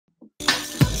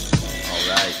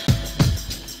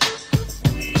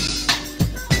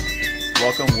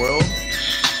Welcome, world.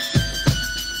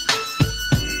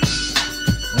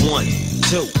 1,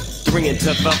 2, 3 into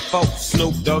the 4.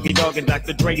 Snoop Doggy Dogg and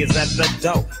Dr. Dre is at the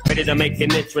door, ready to make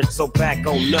an entrance, so back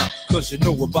on up, cause you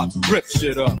know we're about to rip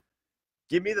shit up.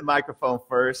 Give me the microphone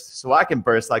first so I can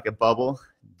burst like a bubble.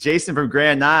 Jason from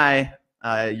Grand Nye,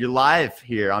 you're live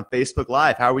here on Facebook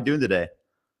Live. How are we doing today?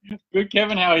 Good,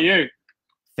 Kevin. How are you?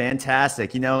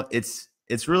 Fantastic. You know, it's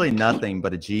really nothing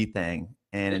but a G thing,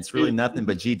 and it's really nothing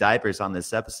but gDiapers on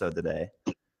this episode today.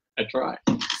 That's right.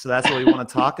 So that's what we want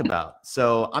to talk about.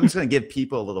 So I'm just going to give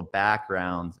people a little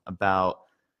background about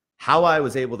how I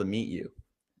was able to meet you.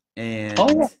 And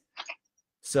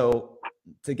so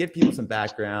to give people some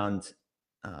background,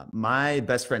 my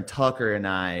best friend Tucker and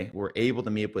I were able to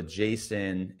meet up with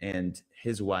Jason and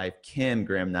his wife, Kim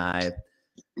Graham Nye,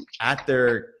 at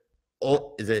their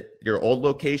is it your old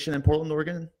location in Portland,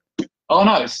 Oregon? Oh,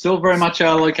 no, it's still very much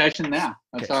our location now.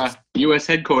 That's Okay. our U.S.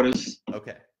 headquarters.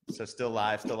 Okay. So still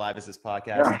live is this podcast.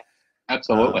 Yeah,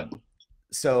 absolutely.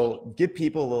 So give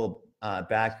people a little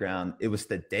background. It was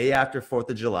the day after 4th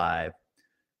of July.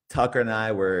 Tucker and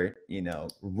I were,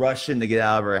 rushing to get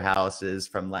out of our houses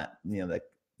from, the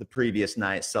previous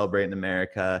night celebrating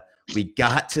America. We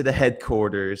got to the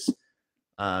headquarters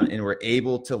and were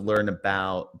able to learn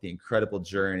about the incredible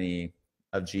journey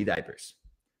of gDiapers.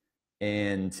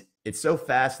 And it's so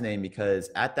fascinating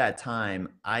because at that time,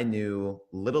 I knew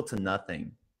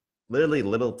literally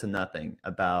little to nothing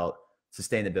about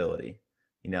sustainability.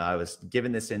 I was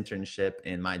given this internship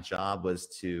and my job was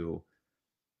to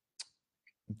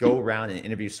go around and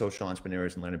interview social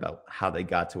entrepreneurs and learn about how they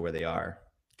got to where they are,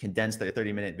 condense their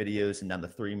 30-minute videos and down to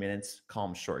 3 minutes, call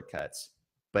them shortcuts.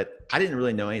 But I didn't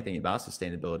really know anything about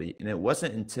sustainability. And it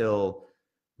wasn't until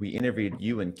we interviewed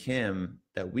you and Kim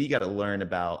that we got to learn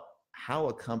about how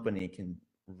a company can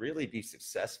really be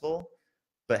successful,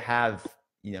 but have,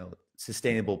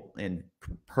 sustainable and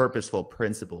purposeful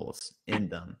principles in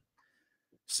them.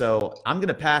 So I'm going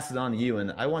to pass it on to you.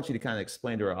 And I want you to kind of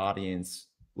explain to our audience,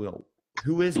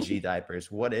 who is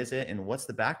gDiapers? What is it? And what's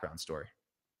the background story?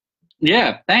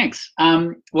 Yeah, thanks.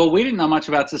 Well, we didn't know much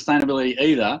about sustainability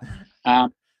either.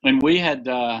 And we had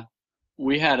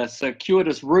a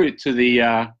circuitous route to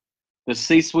the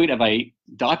C-suite of a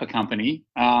diaper company.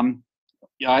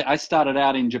 I started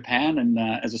out in Japan and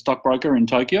as a stockbroker in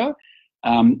Tokyo,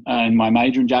 and my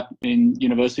major in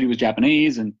university was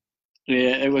Japanese, and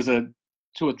it was 2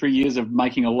 or 3 years of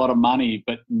making a lot of money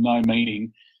but no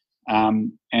meaning.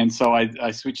 And so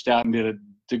I switched out and did a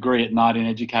degree at night in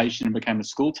education and became a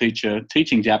school teacher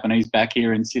teaching Japanese back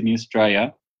here in Sydney,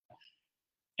 Australia.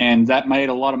 And that made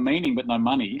a lot of meaning but no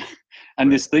money.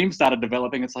 And this theme started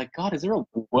developing. It's like, God, is there a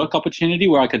work opportunity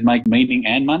where I could make meaning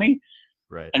and money?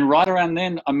 Right. And right around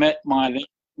then, I met my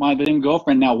then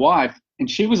girlfriend, now wife, and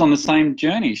she was on the same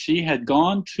journey. She had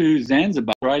gone to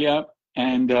Zanzibar, Australia,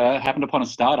 and happened upon a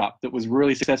startup that was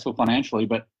really successful financially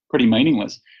but pretty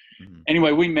meaningless. Mm-hmm.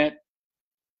 Anyway, we met.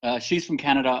 She's from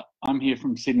Canada. I'm here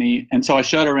from Sydney. And so I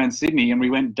showed her around Sydney, and we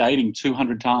went dating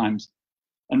 200 times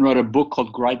and wrote a book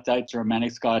called Great Dates: A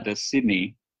Romantic's Guide to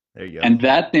Sydney. There you go. And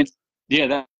that then,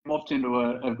 that morphed into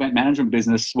an event management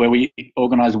business where we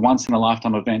organize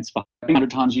once-in-a-lifetime events. For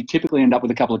 100 times, you typically end up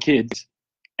with a couple of kids.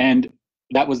 And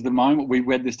that was the moment we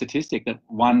read the statistic that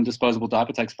one disposable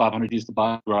diaper takes 500 years to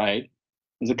biodegrade.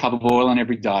 There's a cup of oil in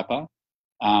every diaper.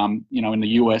 In the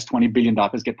US, 20 billion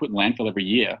diapers get put in landfill every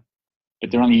year,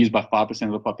 but they're only used by 5%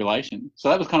 of the population. So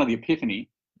that was kind of the epiphany.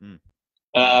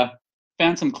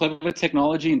 Found some clever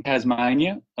technology in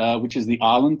Tasmania, which is the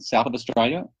island south of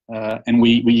Australia. And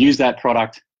we used that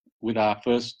product with our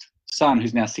first son,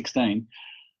 who's now 16.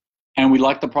 And we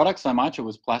liked the product so much. It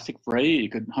was plastic free. You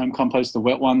could home compost the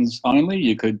wet ones only.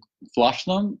 You could flush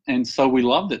them. And so we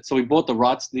loved it. So we bought the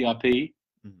rights to the IP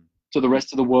to the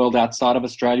rest of the world outside of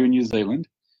Australia and New Zealand.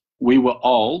 We were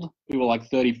old. We were like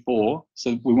 34,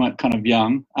 so we weren't kind of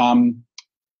young.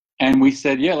 And we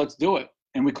said, yeah, let's do it.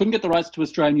 And we couldn't get the rights to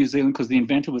Australia and New Zealand because the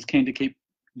inventor was keen to keep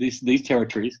these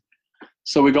territories.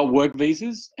 So we got work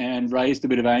visas and raised a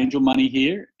bit of angel money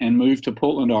here and moved to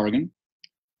Portland, Oregon,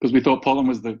 because we thought Portland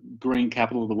was the green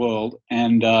capital of the world,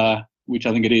 and which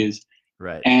I think it is.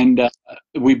 Right. And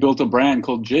we built a brand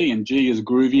called G, and G is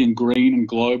groovy and green and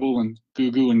global and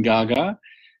goo goo and gaga.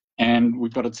 And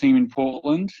we've got a team in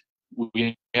Portland.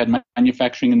 We had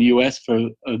manufacturing in the US for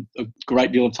a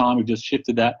great deal of time. We've just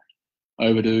shifted that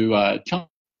over to China.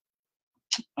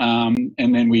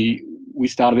 And then we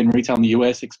started in retail in the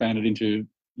US, expanded into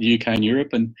the UK and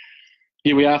Europe, and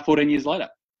here we are 14 years later.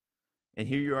 And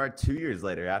here you are 2 years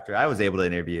later after I was able to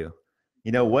interview.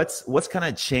 What's kind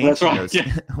of changed? That's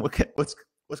right.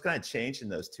 What's kind of changed in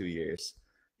those 2 years?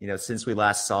 since we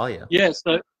last saw you?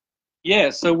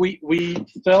 So we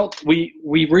felt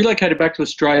we relocated back to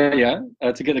Australia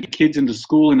to get the kids into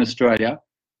school in Australia,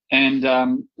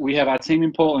 and we have our team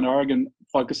in Portland, Oregon,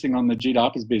 focusing on the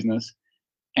gDiapers business.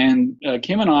 And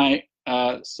Kim and I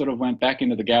sort of went back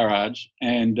into the garage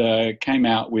and came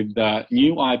out with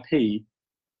new IP,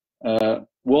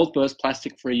 world first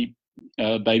plastic-free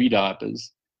baby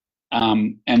diapers.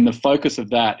 And the focus of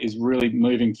that is really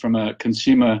moving from a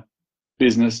consumer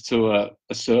business to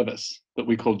a service that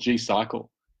we call gCycle.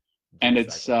 And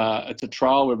it's a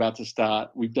trial we're about to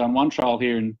start. We've done one trial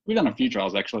here, and we've done a few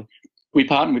trials actually. We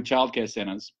partner with childcare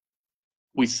centres.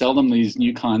 We sell them these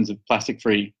new kinds of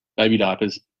plastic-free baby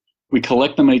diapers. We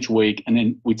collect them each week, and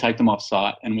then we take them off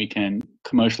site, and we can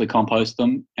commercially compost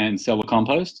them and sell the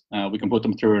compost. We can put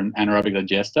them through an anaerobic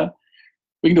digester.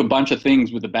 We can do a bunch of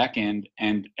things with the back end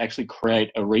and actually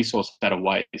create a resource out of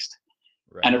waste.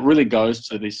 Right. And it really goes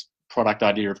to this product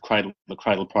idea of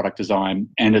cradle product design,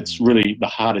 and it's really the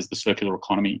heart is the circular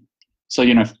economy. So,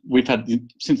 we've had,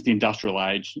 since the industrial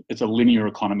age, it's a linear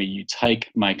economy. You take,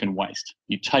 make, and waste.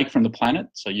 You take from the planet,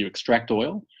 so you extract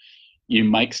oil. You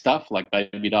make stuff like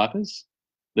baby diapers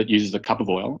that uses a cup of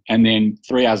oil, and then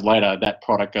 3 hours later, that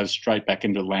product goes straight back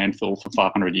into landfill for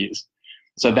 500 years.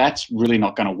 So that's really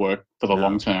not going to work for the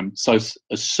long term. So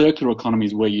a circular economy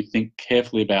is where you think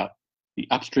carefully about the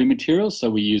upstream materials. So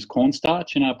we use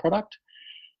cornstarch in our product.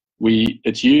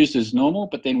 It's used as normal,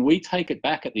 but then we take it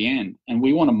back at the end, and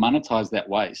we want to monetize that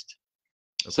waste.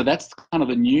 Okay. So that's kind of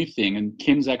the new thing. And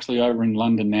Kim's actually over in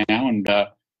London now, and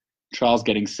trials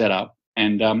getting set up.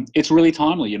 And it's really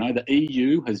timely. The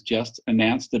EU has just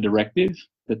announced a directive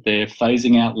that they're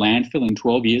phasing out landfill in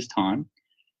 12 years' time,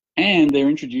 and they're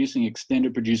introducing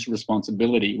extended producer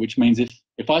responsibility, which means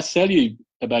if I sell you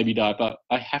a baby diaper,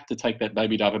 I have to take that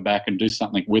baby diaper back and do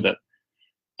something with it.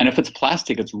 And if it's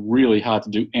plastic, it's really hard to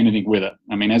do anything with it.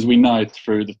 I mean, as we know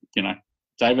through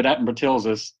David Attenborough tells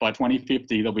us by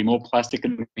 2050 there'll be more plastic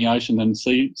in the ocean than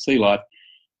sea life.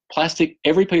 Plastic,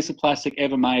 every piece of plastic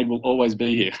ever made will always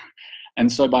be here.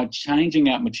 And so by changing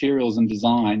out materials and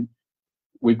design,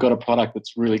 we've got a product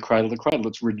that's really cradle to cradle.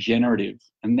 It's regenerative,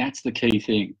 and that's the key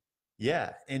thing.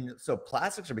 Yeah, and so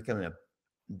plastics are becoming a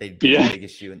big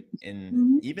issue.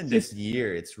 And even this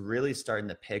year, it's really starting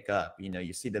to pick up.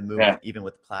 You see the movement even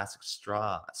with plastic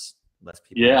straws. Less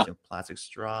people using plastic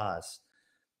straws.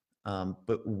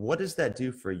 But what does that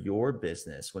do for your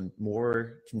business when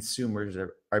more consumers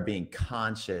are being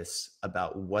conscious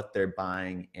about what they're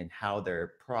buying and how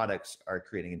their products are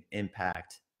creating an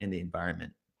impact in the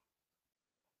environment?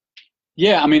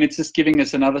 Yeah, I mean, it's just giving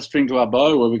us another string to our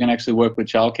bow where we can actually work with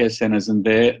childcare centres, and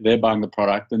they're buying the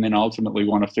product, and then ultimately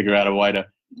want to figure out a way to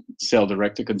sell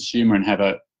direct to consumer and have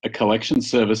a collection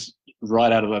service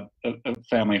right out of a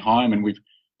family home. And we've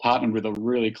partnered with a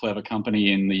really clever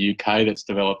company in the UK that's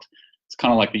developed, it's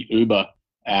kind of like the Uber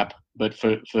app, but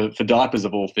for diapers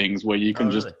of all things, where you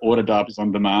can just order diapers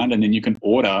on demand, and then you can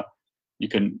have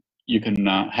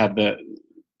the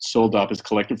soiled diapers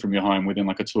collected from your home within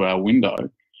like a 2-hour window.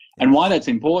 And why that's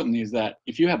important is that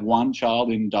if you have one child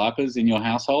in diapers in your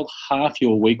household, half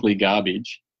your weekly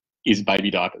garbage is baby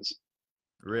diapers.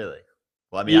 Really?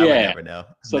 Well, I mean, I would never know.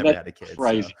 So never that's had a kid,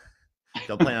 crazy. So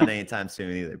don't plan on it anytime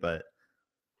soon either, but.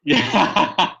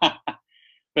 Yeah.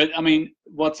 But I mean,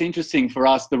 what's interesting for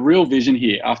us, the real vision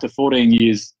here after 14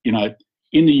 years,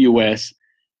 in the US,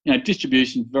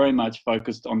 distribution very much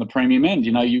focused on the premium end.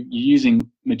 You're using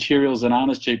materials that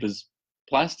aren't as cheap as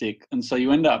plastic, and so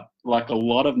you end up like a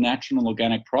lot of natural and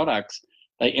organic products.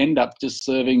 They end up just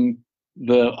serving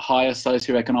the higher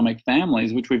socioeconomic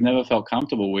families, which we've never felt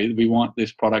comfortable with. We want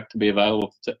this product to be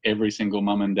available to every single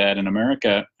mum and dad in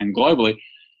America and globally.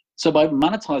 So by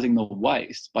monetizing the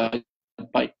waste, by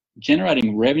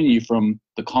generating revenue from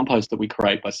the compost that we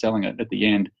create by selling it at the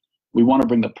end, we want to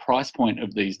bring the price point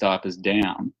of these diapers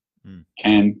down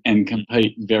and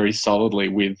compete very solidly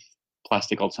with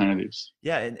plastic alternatives.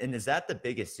 Yeah, and is that the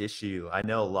biggest issue? I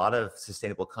know a lot of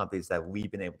sustainable companies that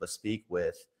we've been able to speak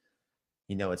with,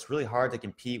 it's really hard to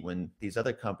compete when these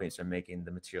other companies are making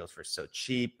the materials for so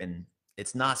cheap, and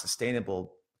it's not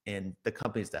sustainable. And the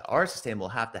companies that are sustainable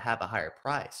have to have a higher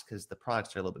price because the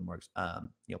products are a little bit more,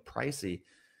 pricey.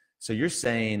 So you're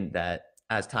saying that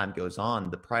as time goes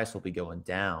on, the price will be going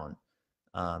down.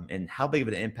 And how big of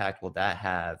an impact will that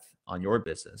have on your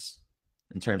business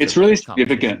in terms of? It's really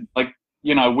significant. Like,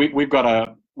 we've got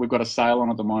a sale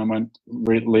on at the moment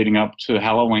leading up to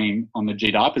Halloween on the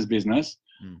gDiapers business.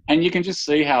 And you can just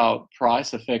see how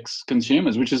price affects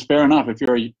consumers, which is fair enough. If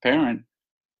you're a parent,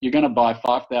 you're going to buy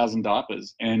 5,000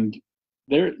 diapers, and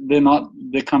they're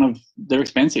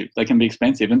expensive. They can be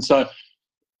expensive. And so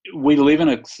we live in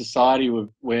a society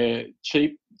where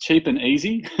cheap and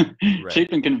easy, Right.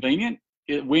 cheap and convenient,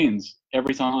 it wins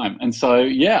every time. And so,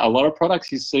 yeah, a lot of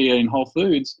products you see in Whole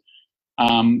Foods,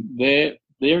 they're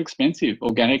expensive.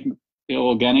 Organic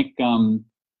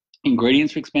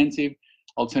ingredients are expensive.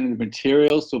 Alternative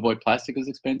materials to avoid plastic is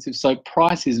expensive. So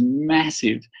price is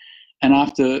massive. And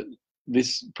after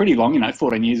this pretty long,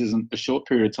 14 years isn't a short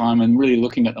period of time, and really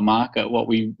looking at the market, what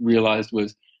we realized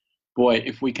was, boy,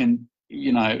 if we can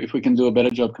do a better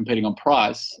job competing on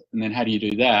price, and then how do you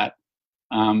do that?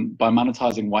 By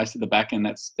monetizing waste at the back end,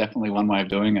 that's definitely one way of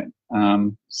doing it.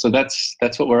 So that's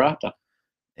what we're after.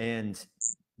 And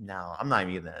now I'm not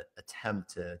even gonna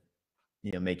attempt to,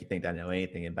 make you think that I know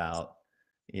anything about,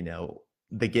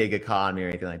 the gig economy or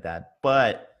anything like that.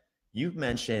 But you've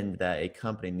mentioned that a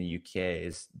company in the UK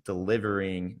is the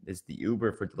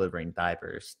Uber for delivering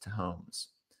diapers to homes.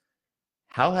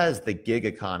 How has the gig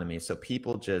economy, so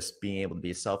people just being able to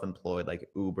be self-employed like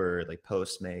Uber, like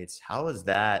Postmates, how is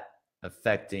that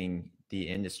affecting the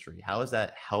industry? How is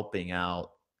that helping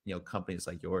out, companies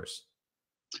like yours?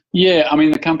 Yeah, I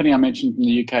mean, the company I mentioned in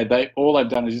the UK, they've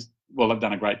done is they've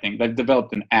done a great thing. They've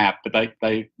developed an app, but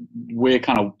we're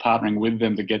kind of partnering with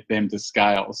them to get them to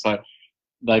scale. So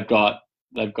they've got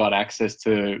access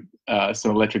to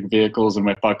some electric vehicles, and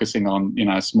we're focusing on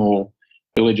small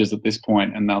villages at this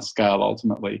point, and they'll scale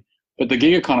ultimately. But the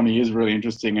gig economy is really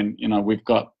interesting, and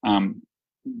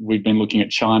we've been looking at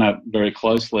China very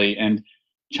closely, and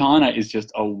China is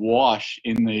just awash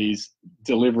in these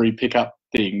delivery pickup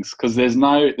things because there's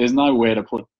nowhere to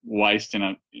put waste in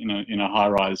a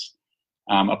high-rise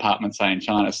apartment, say in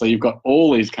China. So you've got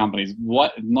all these companies,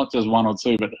 not just one or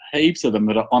two, but heaps of them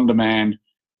that are on demand,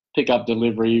 pickup,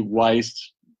 delivery,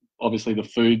 waste, obviously the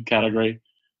food category.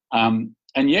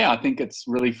 And yeah, I think it's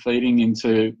really feeding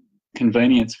into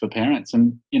convenience for parents.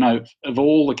 And of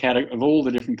all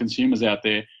the different consumers out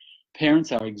there,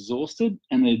 parents are exhausted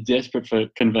and they're desperate for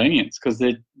convenience because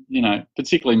they're,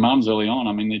 particularly mums early on.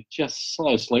 I mean, they're just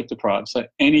so sleep deprived. So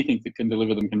anything that can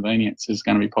deliver them convenience is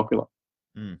going to be popular.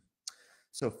 Mm.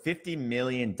 So 50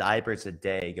 million diapers a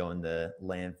day go into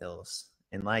landfills.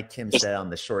 And like Kim said on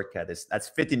the shortcut, that's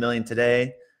 50 million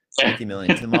today, 50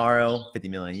 million tomorrow, 50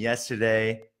 million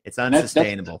yesterday. It's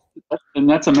unsustainable. And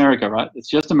that's America, right? It's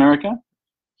just America.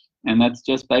 And that's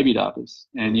just baby diapers.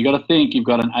 And you got to think you've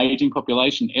got an aging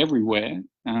population everywhere.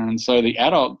 And so the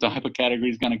adult diaper category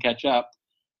is going to catch up.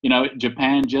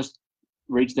 Japan just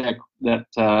reached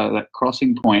that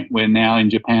crossing point where now in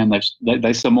Japan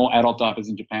they sell more adult diapers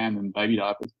in Japan than baby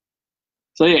diapers.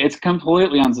 So yeah, it's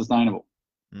completely unsustainable.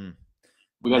 Mm.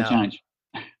 We got to change.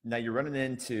 Now you're running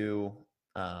into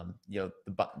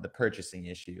the purchasing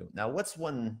issue. Now, what's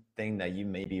one thing that you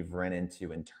maybe have run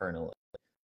into internally?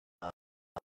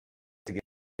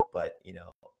 But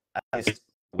at least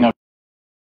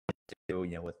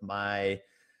with my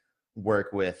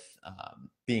work with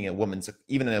being a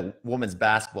woman's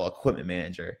basketball equipment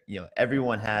manager,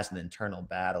 everyone has an internal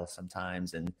battle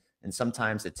sometimes, and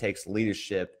sometimes it takes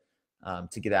leadership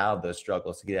to get out of those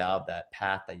struggles, to get out of that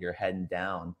path that you're heading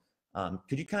down.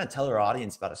 Could you kind of tell our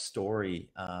audience about a story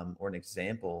or an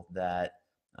example that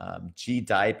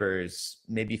gDiapers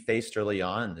maybe faced early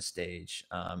on in the stage?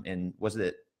 And was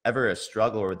it ever a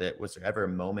struggle, or was there ever a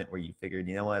moment where you figured,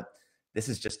 you know what, this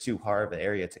is just too hard of an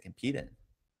area to compete in?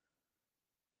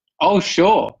 Oh,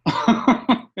 sure.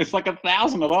 It's like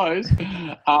 1,000 of those.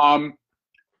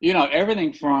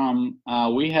 Everything from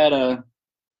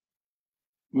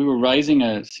we were raising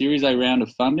a Series A round of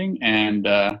funding, and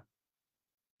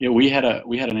we had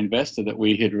an investor that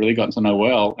we had really gotten to know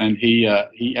well, and he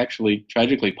actually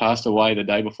tragically passed away the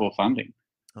day before funding.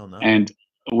 Oh no! And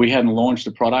we hadn't launched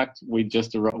a product. We'd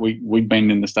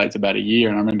been in the States about a year,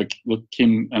 and I remember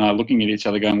Kim and I looking at each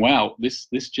other, going, "Wow, this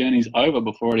journey's over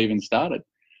before it even started."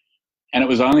 And it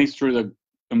was only through the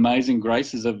amazing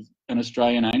graces of an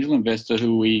Australian angel investor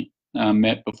who we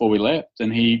met before we left,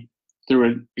 and he, through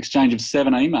an exchange of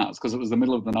 7 emails, because it was the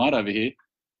middle of the night over here,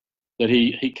 that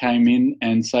he came in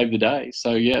and saved the day.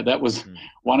 So yeah, that was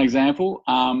one example.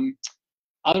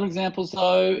 Other examples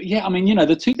though, yeah, I mean,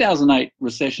 the 2008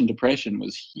 recession depression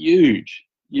was huge.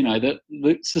 The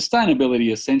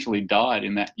sustainability essentially died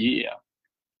in that year.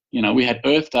 We had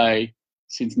Earth Day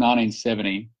since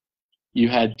 1970. You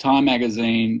had Time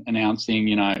magazine announcing,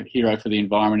 hero for the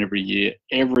environment every year.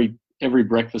 Every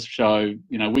breakfast show,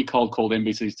 we cold called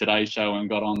NBC's Today Show and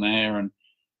got on there, and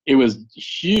it was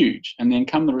huge. And then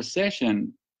come the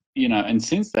recession, and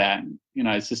since that,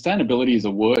 sustainability as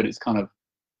a word is kind of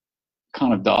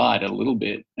died a little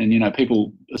bit, and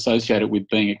people associate it with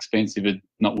being expensive and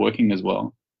not working as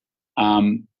well.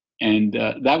 And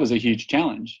that was a huge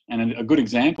challenge. And a good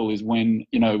example is when,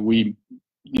 we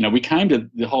came to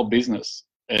the whole business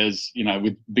as,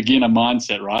 with beginner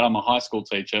mindset, right? I'm a high school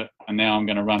teacher and now I'm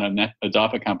going to run a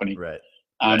diaper company. Right.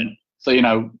 So,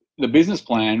 the business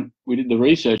plan, we did the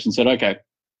research and said, okay,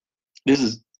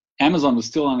 Amazon was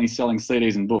still only selling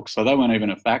CDs and books, so they weren't even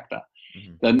a factor.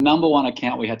 Mm-hmm. The number one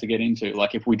account we had to get into,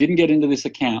 like if we didn't get into this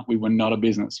account, we were not a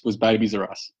business, was Babies R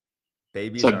Us.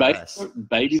 Babies are us.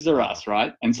 Babies are us,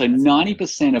 right? And so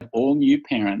 90% of all new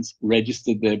parents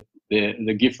registered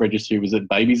the gift registry was at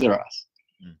Babies R Us.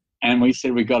 Mm. And we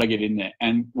said, we got to get in there.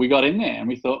 And we got in there and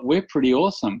we thought, we're pretty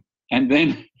awesome. And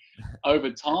then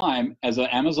over time, as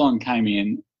Amazon came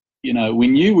in, we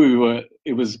knew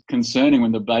it was concerning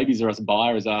when the Babies R Us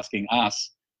buyer is asking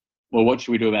us, well, what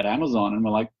should we do about Amazon? And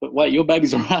we're like, but wait, your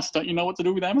Babies R Us, don't you know what to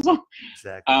do with Amazon?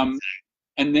 Exactly.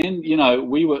 And then,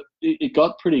 it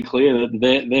got pretty clear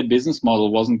that their business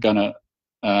model wasn't going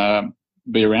to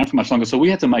be around for much longer. So we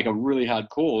had to make a really hard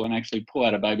call and actually pull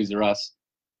out of Babies R Us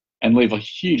and leave a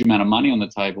huge amount of money on the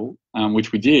table,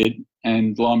 which we did.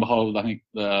 And lo and behold, I think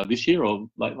this year or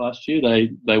late last year,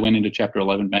 they went into Chapter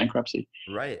 11 bankruptcy.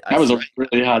 Right. That was a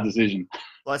really hard decision.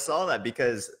 Well, I saw that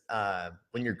because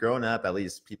when you're growing up, at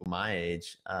least people my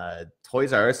age,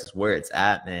 Toys R Us is where it's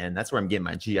at, man. That's where I'm getting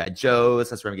my G.I. Joes.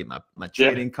 That's where I'm getting my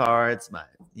trading cards, my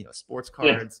sports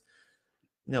cards,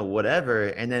 whatever.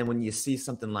 And then when you see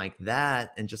something like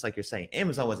that, and just like you're saying,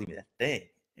 Amazon wasn't even a thing.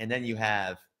 And then you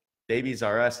have Babies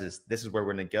R Us this is where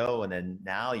we're going to go. And then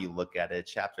now you look at it,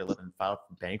 Chapter 11 filed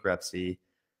for bankruptcy.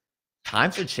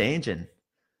 Times are changing.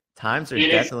 Times are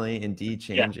definitely indeed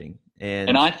changing. Yeah.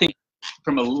 And I think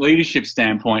from a leadership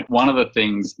standpoint, one of the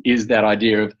things is that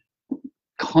idea of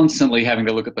constantly having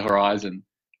to look at the horizon.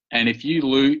 And if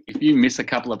you miss a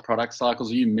couple of product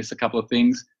cycles, or you miss a couple of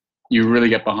things, you really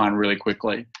get behind really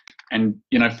quickly. And,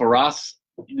 for us,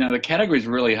 the category is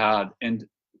really hard. And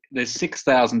there's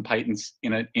 6,000 patents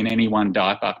in any one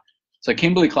diaper. So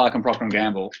Kimberly-Clark and Procter &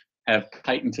 Gamble have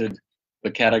patented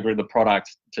the category, the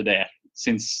product, to death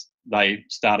since they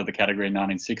started the category in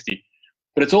 1960.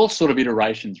 But it's all sort of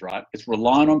iterations, right? It's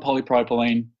relying on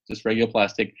polypropylene, just regular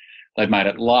plastic. They've made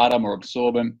it lighter, more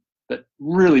absorbent, but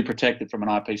really protected from an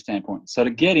IP standpoint. So to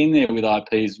get in there with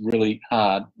IP is really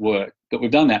hard work, but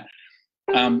we've done that.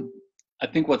 I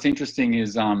think what's interesting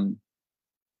is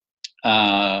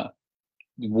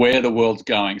where the world's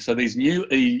going. So these new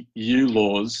EU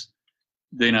laws,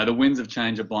 the winds of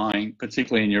change are blowing,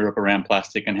 particularly in Europe, around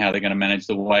plastic and how they're going to manage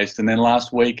the waste. And then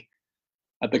last week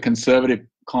at the Conservative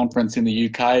conference in the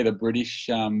UK, the British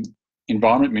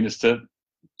Environment Minister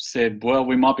said, well,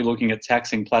 we might be looking at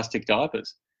taxing plastic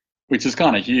diapers, which is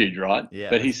kind of huge, right? Yeah,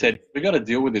 but he said, we've got to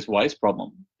deal with this waste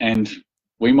problem and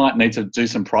we might need to do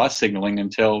some price signaling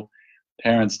and tell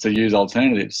parents to use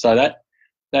alternatives. So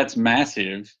that's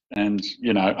massive and,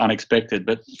 unexpected.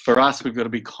 But for us, we've got to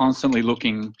be constantly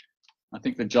looking. I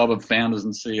think the job of founders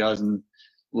and CEOs and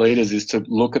leaders is to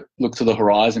look to the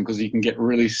horizon, because you can get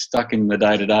really stuck in the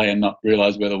day-to-day and not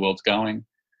realize where the world's going.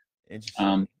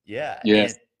 Interesting. Yeah.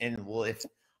 And well, if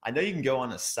I know you can go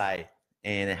on a site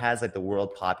and it has like the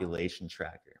world population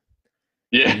tracker.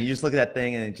 Yeah. And you just look at that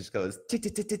thing and it just goes.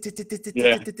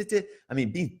 I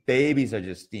mean, these babies are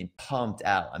just being pumped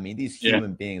out. I mean, these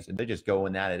human beings, they're just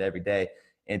going at it every day.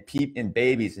 And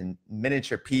babies and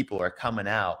miniature people are coming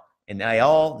out. And they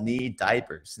all need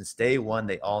diapers. Since day one,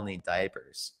 they all need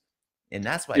diapers. And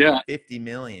that's why 50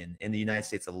 million in the United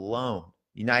States alone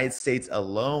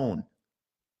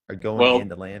are going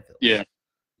into landfills. Yeah.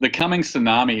 The coming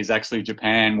tsunami is actually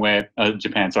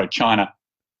China.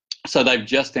 So they've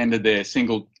just ended their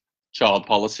single child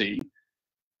policy.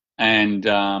 And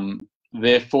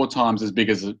they're 4 times as big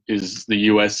as the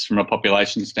US from a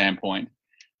population standpoint.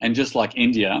 And just like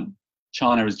India,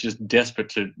 China is just desperate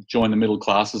to join the middle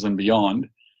classes and beyond.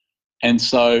 And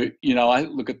so, I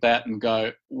look at that and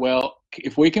go, well,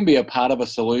 if we can be a part of a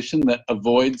solution that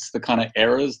avoids the kind of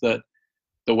errors that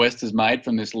the West has made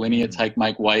from this linear take,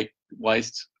 make,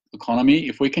 waste economy,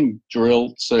 if we can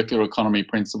drill circular economy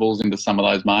principles into some of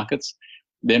those markets,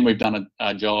 then we've done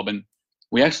a job. And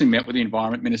we actually met with the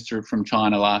environment minister from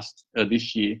China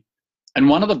this year. And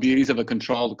one of the beauties of a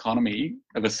controlled economy,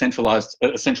 of a centralized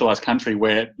country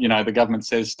where, the government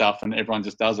says stuff and everyone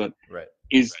just does it, right,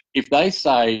 is if they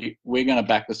say we're going to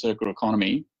back the circular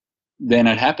economy, then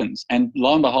it happens. And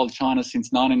lo and behold, China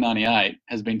since 1998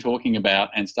 has been talking about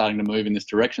and starting to move in this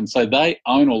direction. So they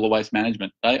own all the waste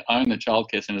management. They own the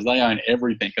childcare centers. They own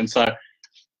everything. And so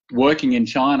working in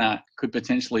China could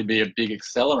potentially be a big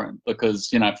accelerant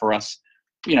because, for us,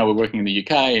 we're working in the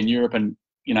UK and Europe and,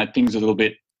 things are a little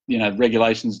bit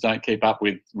regulations don't keep up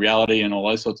with reality and all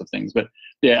those sorts of things. But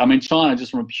yeah, I mean, China,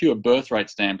 just from a pure birth rate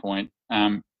standpoint,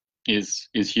 is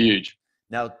huge.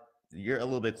 Now, you're a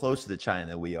little bit closer to China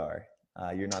than we are.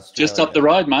 You're in Australia. Just up the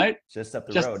road, mate. Just up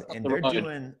the Just road. up And the they're road.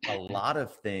 doing a lot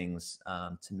of things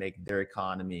to make their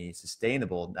economy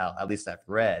sustainable. Now, at least I've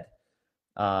read.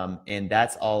 And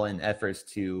that's all in efforts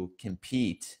to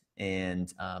compete.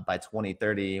 And by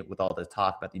 2030, with all the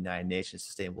talk about the United Nations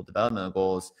Sustainable Development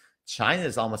Goals, China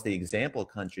is almost the example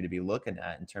country to be looking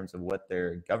at in terms of what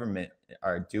their government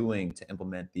are doing to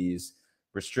implement these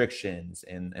restrictions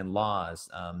and laws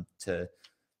to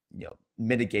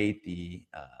mitigate the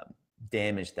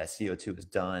damage that CO2 has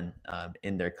done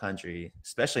in their country,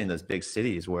 especially in those big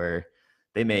cities where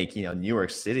they make New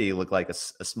York City look like a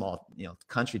small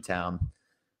country town.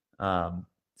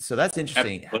 So that's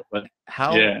interesting. Absolutely.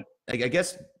 How Yeah. I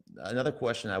guess another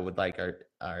question I would like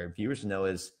our viewers to know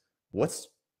is what's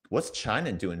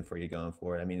China doing for you going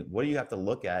forward? I mean, what do you have to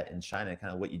look at in China,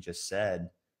 kind of what you just said,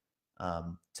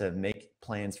 to make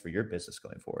plans for your business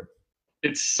going forward?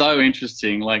 It's so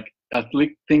interesting. Like, I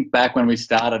think back when we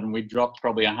started and we dropped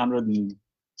probably $100 and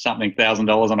something thousand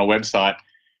on a website,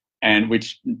 and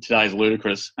which today is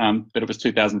ludicrous. But it was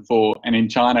 2004, and in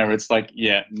China, it's like,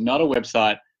 yeah, not a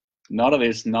website, not of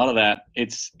this, not of that.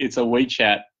 It's a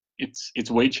WeChat. It's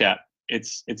WeChat. And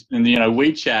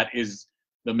WeChat is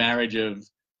the marriage of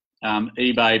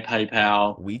eBay,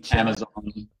 PayPal, WeChat? Amazon.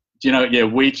 Do you know? Yeah,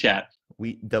 WeChat.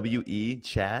 WE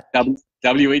chat.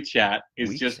 WeChat is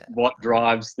WeChat. just what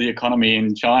drives the economy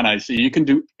in China. So you can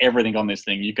do everything on this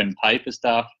thing. You can pay for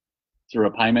stuff through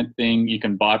a payment thing. You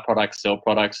can buy products, sell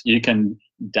products. You can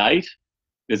date.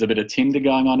 There's a bit of Tinder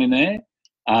going on in there.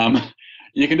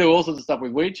 You can do all sorts of stuff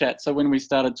with WeChat. So when we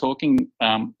started talking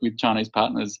with Chinese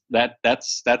partners,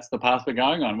 that's the path we're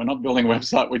going on. We're not building a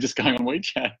website. We're just going on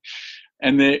WeChat.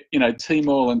 And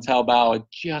Tmall and Taobao are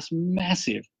just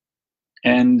massive.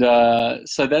 And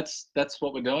so that's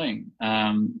what we're doing.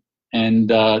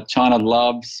 China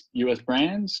loves US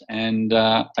brands, and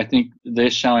I think they're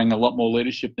showing a lot more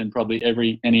leadership than probably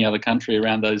any other country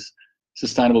around those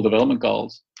sustainable development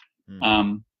goals.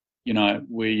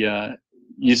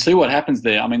 You see what happens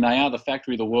there. I mean, they are the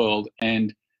factory of the world,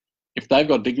 and if they've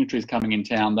got dignitaries coming in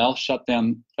town, they'll shut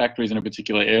down factories in a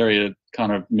particular area to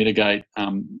kind of mitigate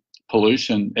air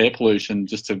pollution,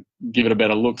 just to give it a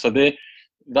better look. So they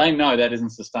know that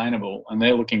isn't sustainable, and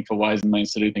they're looking for ways and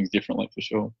means to do things differently, for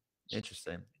sure.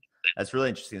 Interesting. That's really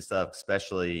interesting stuff,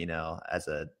 especially, as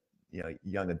a,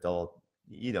 young adult,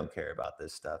 you don't care about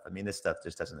this stuff. I mean, this stuff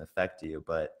just doesn't affect you.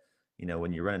 But,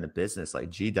 when you're running a business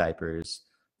like gDiapers,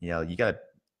 you got to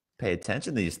pay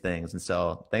attention to these things. And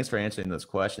so thanks for answering those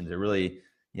questions. It really,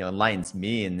 enlightens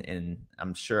me and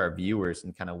I'm sure our viewers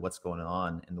and kind of what's going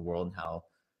on in the world and how,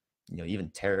 even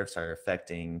tariffs are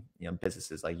affecting,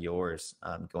 businesses like yours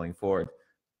going forward.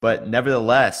 But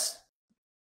nevertheless,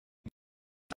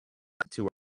 to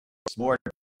more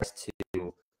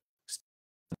to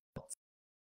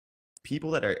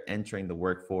people that are entering the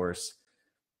workforce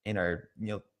and are,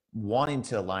 wanting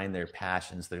to align their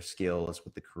passions, their skills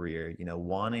with the career,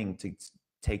 wanting to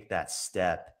take that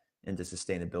step into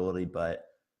sustainability, but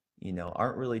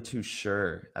aren't really too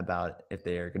sure about if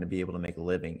they're going to be able to make a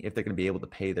living, if they're going to be able to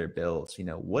pay their bills.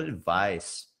 What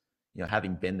advice,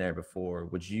 having been there before,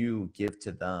 would you give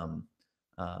to them,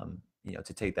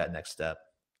 to take that next step?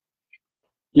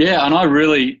 Yeah, and I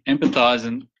really empathize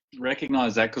and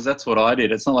recognize that, because that's what I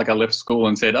did. It's not like I left school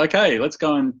and said, okay, let's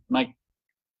go and make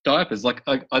diapers. Like,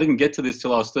 I didn't get to this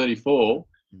till I was 34.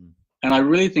 And I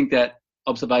really think that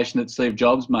observation that Steve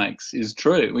Jobs makes is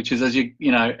true, which is as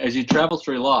you travel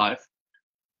through life,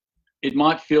 it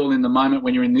might feel in the moment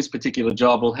when you're in this particular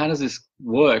job, well, how does this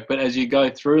work? But as you go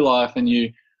through life and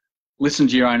you listen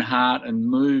to your own heart and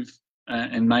move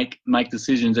and make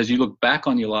decisions, as you look back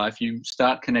on your life, you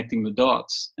start connecting the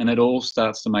dots and it all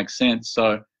starts to make sense.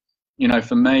 So,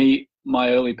 for me, my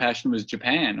early passion was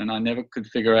Japan, and I never could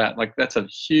figure out, like, that's a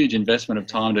huge investment of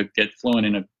time to get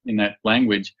fluent in that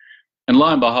language. And lo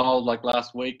and behold, like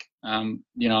last week,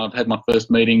 I've had my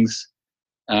first meetings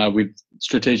with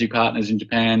strategic partners in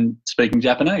Japan speaking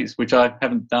Japanese, which I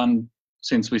haven't done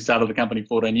since we started the company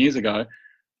 14 years ago.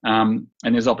 And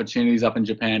there's opportunities up in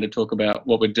Japan to talk about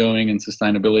what we're doing and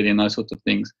sustainability and those sorts of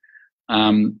things.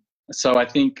 So I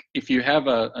think if you have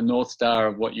a North Star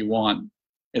of what you want,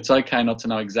 it's okay not to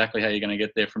know exactly how you're going to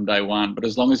get there from day one. But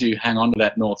as long as you hang on to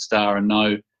that North Star and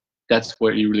know that's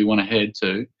where you really want to head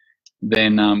to,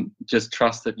 then just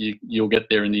trust that you'll get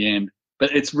there in the end.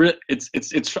 But I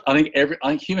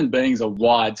think human beings are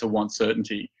wired to want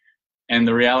certainty, and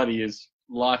the reality is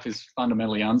life is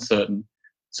fundamentally uncertain.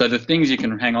 So the things you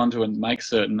can hang on to and make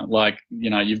certain, like, you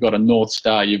know, you've got a North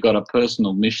Star, you've got a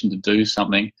personal mission to do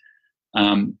something.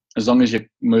 As long as you're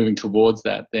moving towards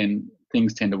that, then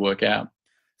things tend to work out.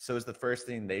 So is the first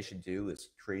thing they should do is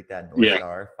create that North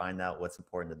Star, find out what's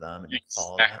important to them, and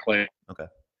follow that? Exactly. Okay.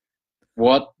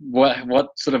 What what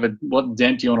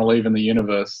dent do you want to leave in the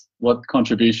universe? What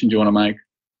contribution do you want to make?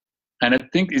 And I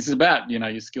think it's about, you know,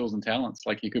 your skills and talents.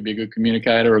 Like, you could be a good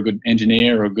communicator, or a good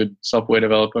engineer, or a good software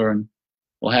developer, and,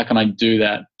 well, how can I do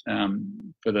that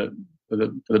for the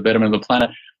betterment of the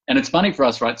planet? And it's funny for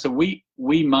us, right? So we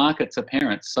market to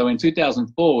parents. So in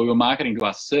 2004, we were marketing to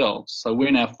ourselves. So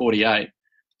we're now 48.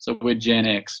 So we're Gen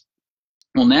X.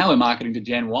 Well, now we're marketing to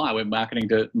Gen Y. We're marketing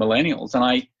to millennials.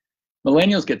 And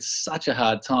millennials get such a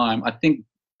hard time. I think,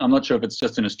 I'm not sure if it's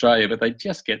just in Australia, but they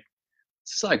just get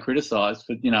so criticized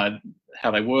for, you know,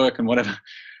 how they work and whatever.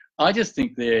 I just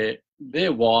think they're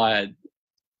wired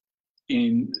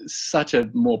in such a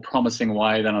more promising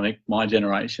way than I think my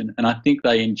generation. And I think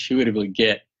they intuitively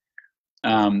get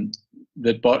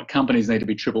that companies need to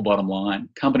be triple bottom line.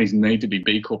 Companies need to be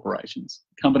B corporations.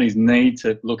 Companies need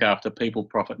to look after people,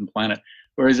 profit, and planet.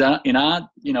 Whereas in our,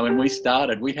 you know, when we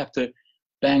started, we have to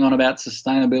bang on about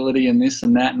sustainability and this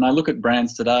and that. And I look at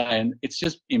brands today and it's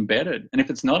just embedded. And if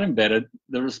it's not embedded,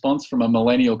 the response from a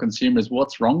millennial consumer is,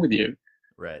 what's wrong with you?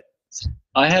 Right.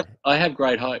 I have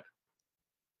great hope.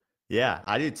 Yeah,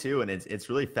 I do too. And it's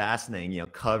really fascinating, you know,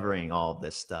 covering all of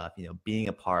this stuff, you know, being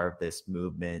a part of this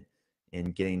movement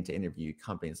and getting to interview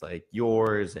companies like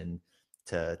yours and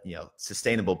to, you know,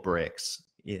 Sustainable Bricks.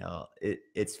 You know,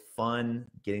 it's fun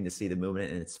getting to see the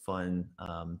movement, and it's fun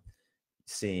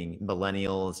seeing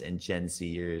millennials and Gen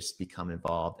Zers become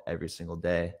involved every single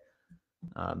day.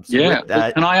 Yeah.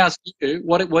 Can I ask you,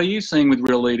 what are you seeing with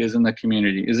real leaders in the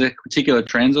community? Is there particular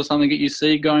trends or something that you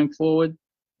see going forward?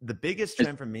 The biggest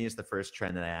trend for me is the first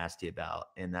trend that I asked you about,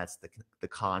 and that's the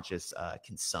conscious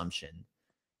consumption.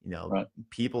 You know,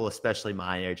 people, especially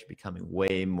my age, are becoming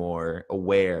way more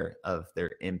aware of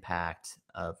their impact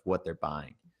of what they're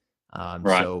buying.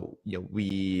 So, you know,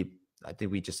 I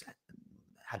think we just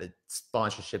had a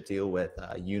sponsorship deal with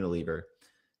Unilever,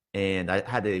 and I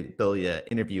had the ability to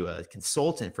interview a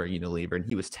consultant for Unilever, and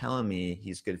he was telling me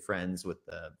he's good friends with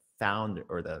the founder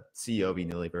or the CEO of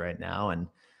Unilever right now, and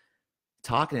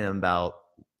talking to him about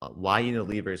why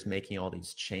Unilever is making all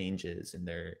these changes in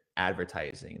their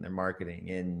advertising and their marketing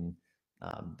and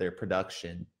their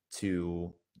production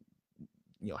to,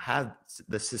 you know, have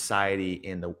the society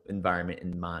and the environment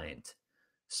in mind.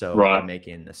 So they're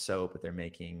making the soap, but they're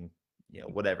making, you know,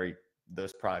 whatever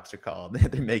those products are called,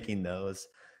 they're making those.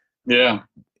 Yeah.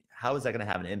 How is that going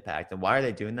to have an impact? And why are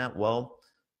they doing that? Well,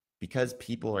 because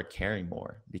people are caring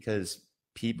more, because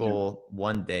people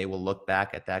one day will look back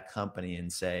at that company and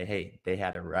say, hey, they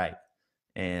had it right.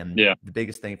 And the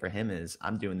biggest thing for him is,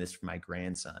 I'm doing this for my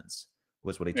grandsons,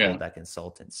 was what he told that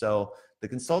consultant. So the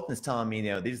consultant is telling me,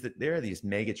 you know, there are these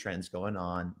mega trends going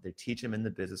on. They're teaching them in the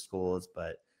business schools,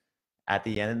 but at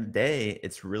the end of the day,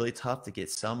 it's really tough to get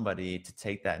somebody to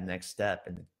take that next step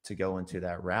and to go into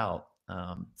that route.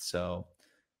 So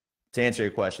to answer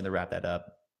your question, to wrap that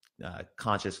up,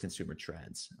 conscious consumer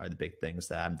trends are the big things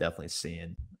that I'm definitely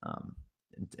seeing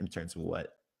in terms of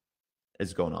what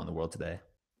is going on in the world today.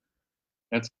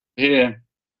 That's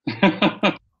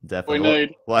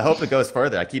Definitely. Well, I hope it goes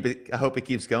further. I hope it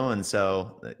keeps going.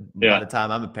 So by the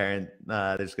time I'm a parent,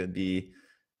 there's going to be,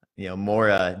 you know, more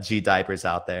gDiapers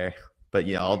out there. But,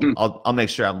 you know, I'll make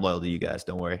sure I'm loyal to you guys.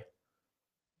 Don't worry.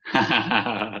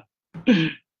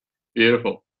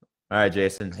 Beautiful. All right,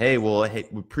 Jason. Hey, well,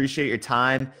 we appreciate your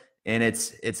time. And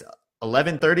it's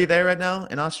 11:30 there right now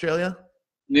in Australia.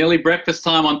 Nearly breakfast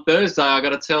time on Thursday. I got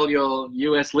to tell your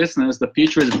US listeners, the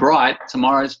future is bright.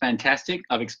 Tomorrow's fantastic.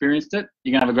 I've experienced it.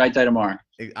 You're gonna have a great day tomorrow.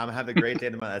 I'm gonna have a great day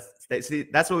tomorrow.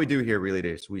 That's what we do here, Real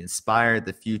Leaders. We inspire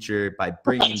the future by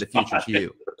bringing the future to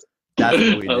you. That's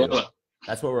what we do.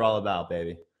 That's what we're all about,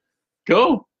 baby.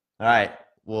 Cool. All right.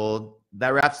 Well, that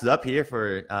wraps it up here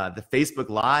for the Facebook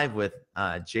Live with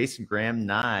Jason Graham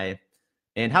Nye.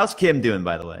 And how's Kim doing,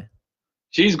 by the way?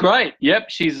 She's great. Yep,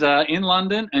 she's in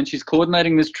London and she's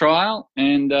coordinating this trial,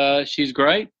 and she's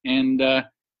great. And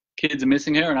kids are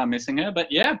missing her, and I'm missing her.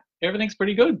 But yeah, everything's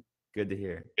pretty good. Good to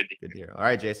hear. Good to hear. All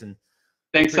right, Jason.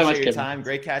 Thanks so much for your Kevin. time.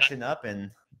 Great catching up,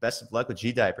 and best of luck with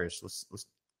gDiapers. Let's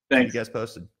Thanks. keep you guys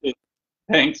posted.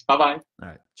 Thanks. Bye-bye. All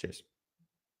right. Cheers.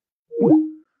 All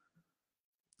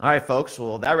right, folks.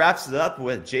 Well, that wraps it up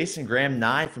with Jason Graham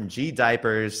Nye from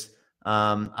gDiapers.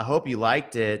 I hope you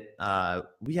liked it.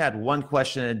 We had one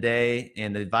question a day,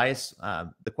 and the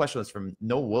question was from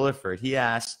Noel Williford. He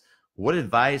asked, what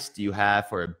advice do you have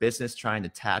for a business trying to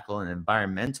tackle an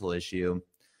environmental issue?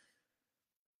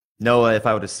 Noah, if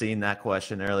I would have seen that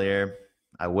question earlier,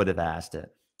 I would have asked it.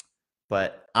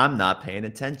 But I'm not paying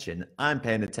attention. I'm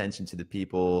paying attention to the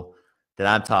people that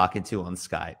I'm talking to on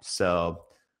Skype. So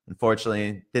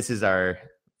unfortunately,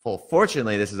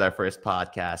 fortunately, this is our first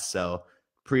podcast. So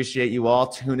appreciate you all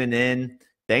tuning in.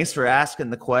 Thanks for asking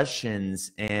the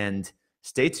questions, and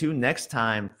stay tuned next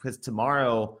time, because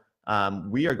tomorrow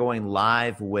we are going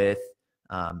live with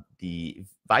the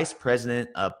Vice President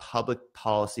of Public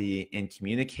Policy and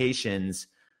Communications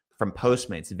from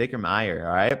Postmates, Vikram Iyer.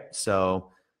 All right.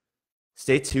 So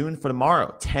stay tuned for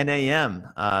tomorrow, 10 a.m.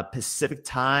 Pacific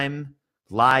time,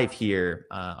 live here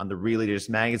on the Real Leaders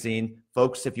Magazine.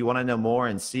 Folks, if you want to know more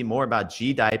and see more about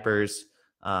gDiapers,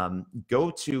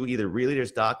 go to either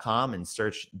realleaders.com and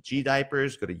search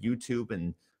gDiapers, go to YouTube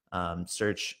and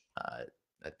search,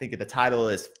 I think the title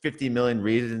is 50 million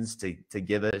reasons to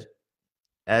give it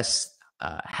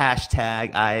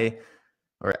hashtag I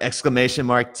or exclamation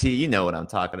mark T. You know what I'm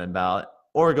talking about.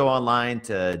 Or go online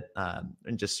to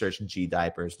and just search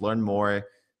gDiapers. Learn more.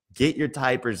 Get your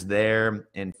diapers there.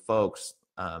 And folks,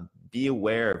 be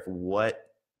aware of what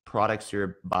products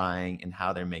you're buying and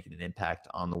how they're making an impact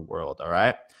on the world. All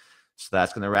right. So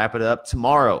that's going to wrap it up.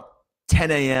 Tomorrow,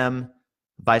 10 a.m.,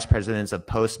 Vice Presidents of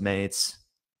Postmates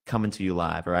coming to you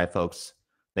live. All right, folks.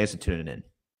 Thanks for tuning in.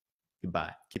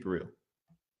 Goodbye. Keep it real.